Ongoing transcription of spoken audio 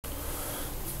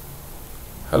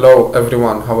Hello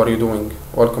everyone, how are you doing?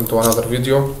 Welcome to another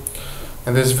video.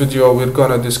 In this video we're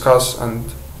gonna discuss and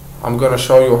I'm gonna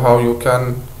show you how you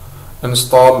can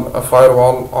install a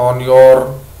firewall on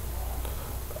your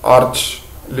Arch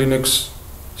Linux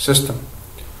system.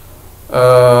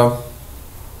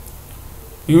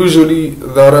 Usually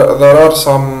there are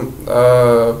some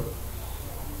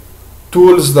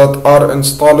tools that are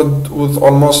installed with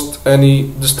almost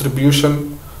any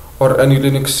distribution or any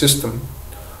Linux system.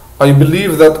 I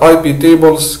believe that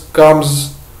iptables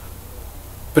comes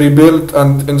pre-built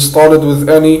and installed with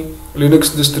any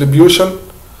Linux distribution,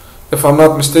 if I'm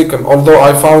not mistaken, although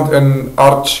I found in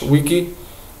Arch wiki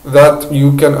that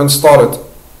you can install it.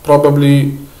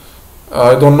 Probably,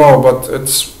 I don't know, but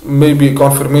it's maybe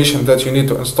confirmation that you need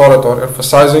to install it or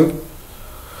emphasizing.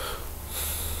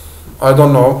 I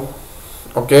don't know.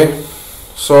 Okay,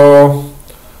 so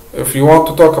if you want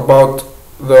to talk about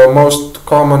the most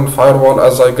common firewall,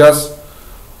 as I guess,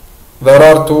 there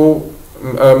are two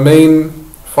main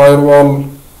firewall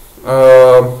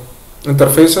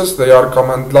interfaces. They are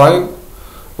command line,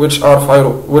 which are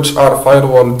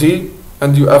firewall D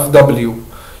and UFW.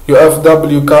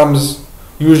 UFW comes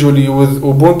usually with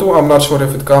Ubuntu. I'm not sure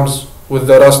if it comes with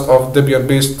the rest of Debian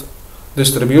based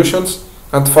distributions,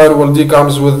 and firewall D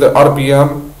comes with the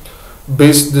RPM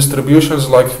based distributions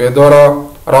like Fedora,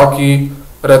 Rocky,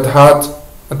 Red Hat,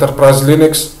 Enterprise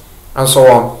Linux, and so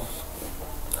on.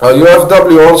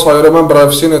 UFW also, I remember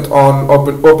I've seen it on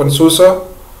OpenSUSE,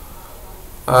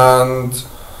 and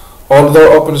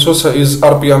although OpenSUSE is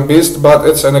RPM based, but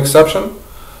it's an exception.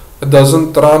 It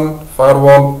doesn't run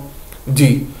firewall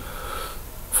D.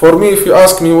 For me, if you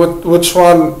ask me which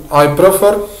one I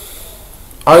prefer,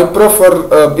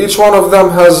 each one of them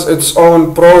has its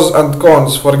own pros and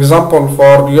cons. For example,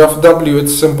 for UFW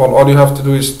it's simple. All you have to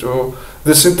do is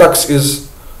the syntax is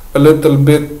a little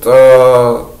bit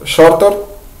shorter.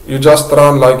 You just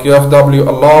run like UFW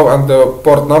allow and the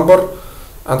port number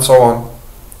and so on.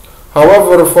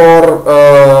 However, for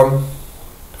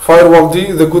firewall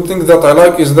D, the good thing that I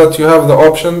like is that you have the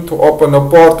option to open a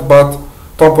port, but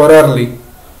temporarily.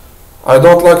 I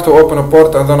don't like to open a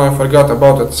port and then I forget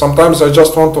about it. Sometimes I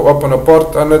just want to open a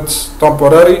port and it's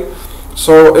temporary.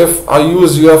 So if I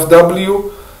use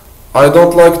UFW, I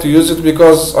don't like to use it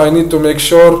because I need to make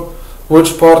sure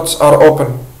which ports are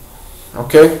open.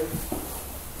 Okay?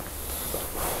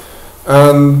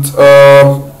 And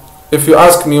if you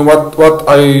ask me what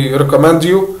I recommend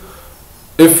you,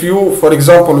 if you, for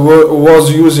example, were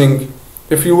using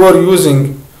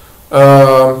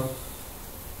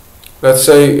let's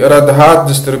say Red Hat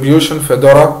distribution,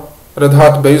 Fedora, Red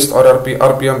Hat based or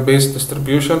RPM based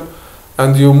distribution,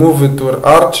 and you move it to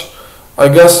Arch, I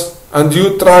guess, and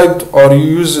you tried or you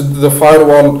used the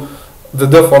firewall, the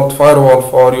default firewall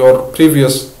for your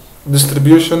previous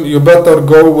distribution, you better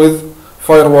go with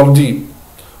firewall D,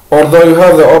 although you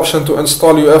have the option to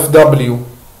install UFW.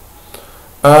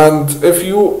 And if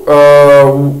you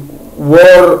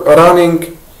were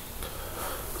running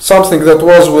something that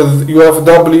was with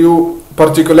UFW,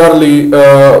 particularly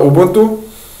Ubuntu,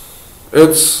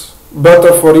 it's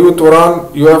better for you to run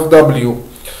UFW.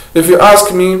 If you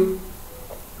ask me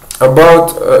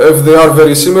about if they are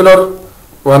very similar,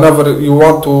 whenever you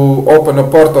want to open a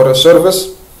port or a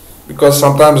service, because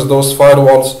sometimes those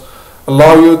firewalls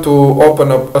allow you to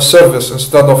open a service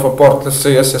instead of a port, let's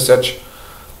say SSH.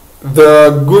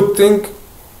 The good thing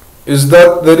is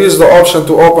that there is the option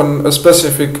to open a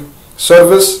specific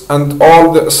service and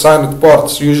all the assigned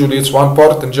ports. Usually it's one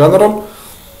port in general,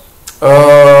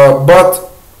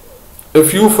 but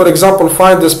if you, for example,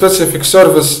 find a specific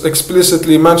service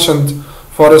explicitly mentioned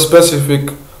for a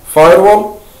specific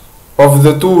firewall of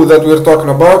the two that we're talking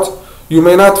about, you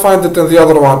may not find it in the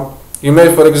other one. You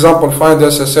may, for example, find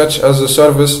SSH as a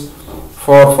service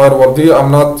for firewall D,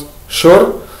 I'm not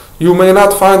sure. You may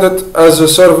not find it as a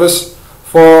service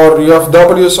for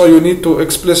UFW, so you need to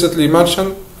explicitly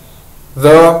mention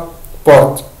the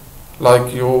port,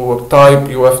 like you type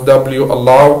UFW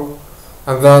allow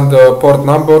and then the port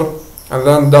number and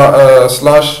then the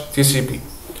 /TCP.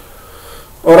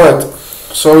 Alright,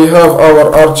 so we have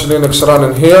our Arch Linux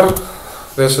running here.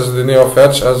 This is the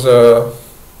NeoFetch as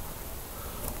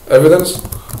evidence.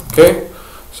 Okay,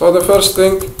 so the first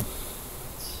thing,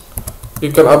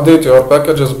 you can update your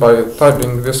packages by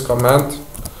typing this command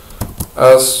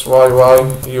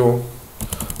syu.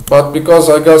 But because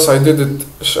I guess I did it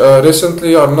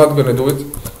recently, I'm not going to do it.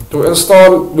 To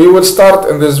install, we will start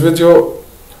in this video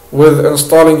with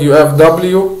installing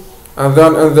UFW, and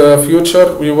then in the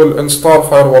future we will install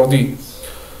firewall D.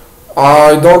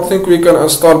 I don't think we can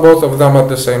install both of them at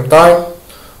the same time.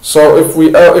 So if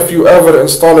you ever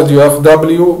installed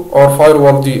UFW or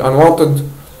Firewall D and wanted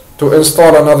to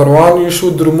install another one, you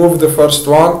should remove the first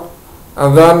one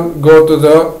and then go to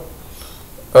the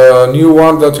new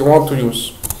one that you want to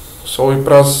use. So we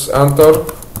press enter,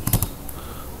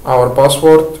 our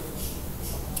password.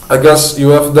 I guess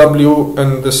UFW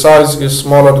in the size is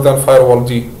smaller than Firewall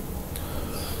D.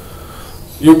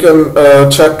 You can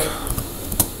check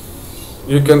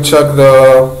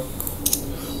the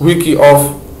wiki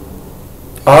of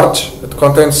Arch. It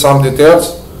contains some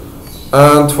details,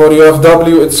 and for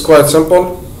UFW it's quite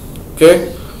simple.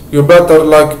 Okay, you better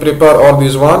like prepare all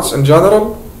these ones in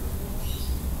general.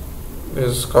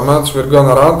 These commands, we're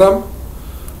gonna run them.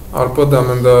 I'll put them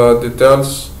in the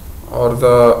details or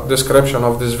the description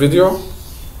of this video,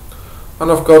 and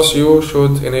of course you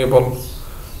should enable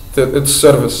its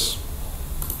service.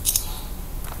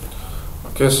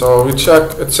 Okay, so we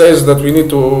check. It says that we need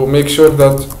to make sure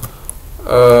that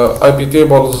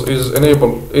iptables is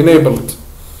enabled.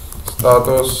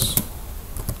 Status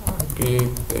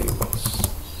iptables.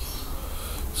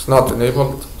 It's not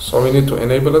enabled, so we need to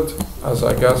enable it. As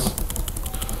I guess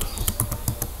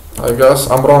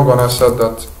I'm wrong when I said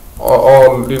that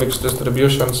all Linux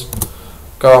distributions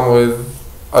come with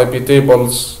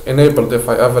iptables enabled, if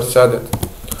I ever said it.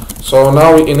 So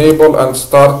now we enable and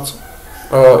start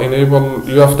enable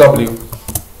UFW.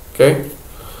 Okay,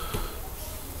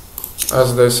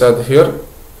 as they said here,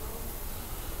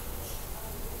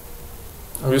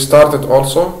 we started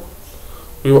also.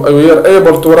 We are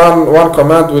able to run one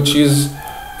command, which is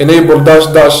enable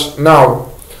 -- now,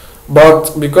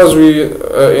 but because we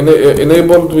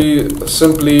enabled, we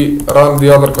simply run the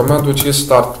other command, which is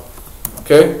start.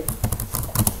 Okay,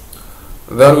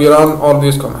 then we run all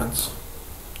these commands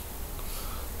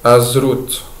as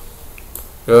root.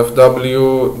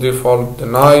 UFW default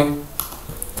deny,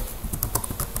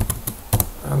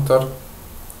 enter.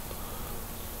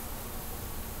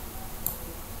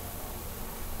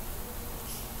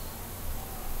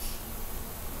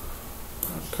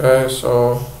 Okay,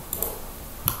 so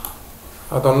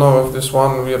I don't know if this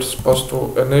one we are supposed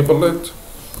to enable it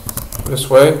this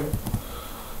way,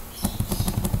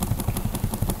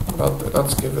 but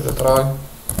let's give it a try.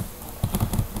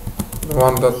 The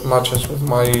one that matches with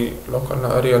my local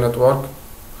area network.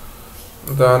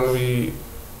 Then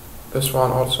this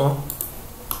one also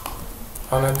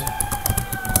on it.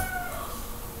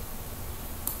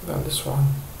 Then this one.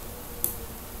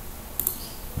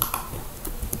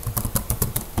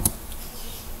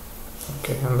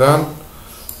 Okay, and then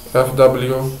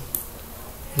FW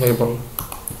enable.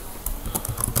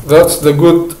 That's the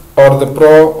good or the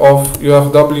pro of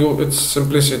UFW, its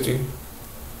simplicity.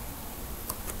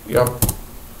 Yep.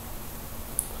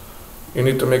 You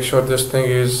need to make sure this thing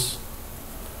is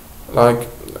like,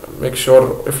 make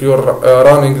sure if you're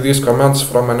running these commands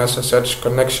from an SSH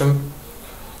connection,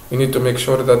 you need to make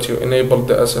sure that you enable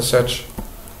the SSH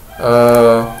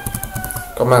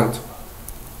command,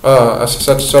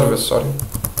 SSH service, sorry.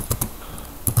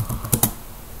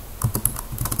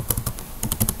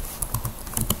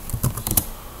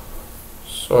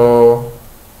 So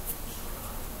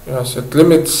yes, it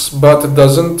limits, but it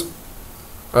doesn't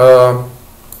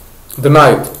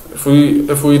deny it.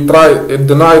 If we try it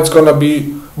deny, it's gonna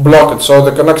be blocked, so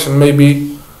the connection may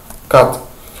be cut.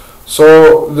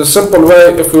 So the simple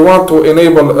way, if we want to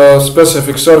enable a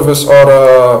specific service or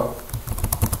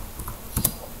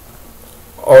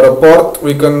a port,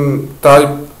 we can type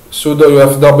sudo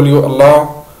UFW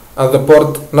allow and the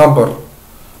port number.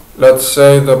 Let's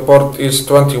say the port is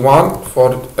 21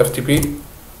 for FTP,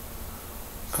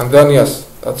 and then yes,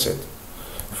 that's it.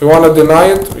 If we want to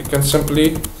deny it, we can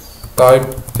simply type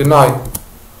deny.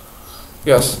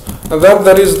 Yes, and then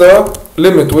there is the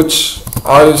limit, which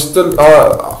I still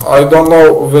I don't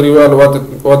know very well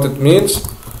what it means.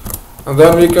 And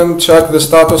then we can check the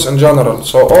status in general.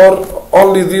 So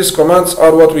only these commands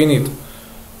are what we need.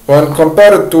 When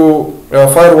compared to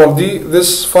Firewall D,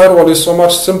 this firewall is so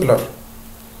much simpler.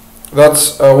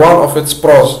 That's one of its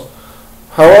pros.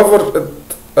 However, it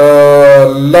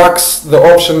lacks the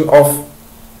option of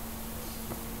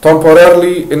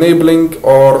temporarily enabling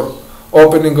or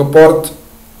opening a port,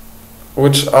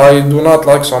 which I do not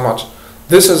like so much.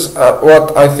 This is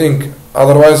what I think.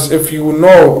 Otherwise, if you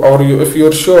know or if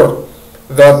you're sure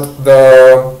that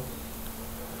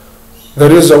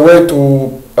there is a way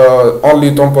to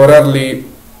only temporarily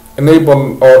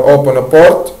enable or open a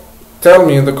port, tell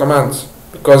me in the comments,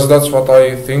 because that's what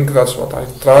I think, that's what I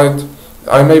tried.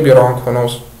 I may be wrong, who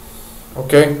knows.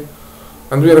 Okay?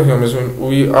 And we are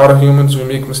humans, we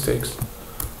make mistakes.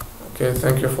 Okay,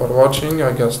 thank you for watching.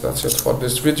 I guess that's it for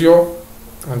this video,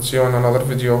 and see you in another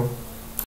video.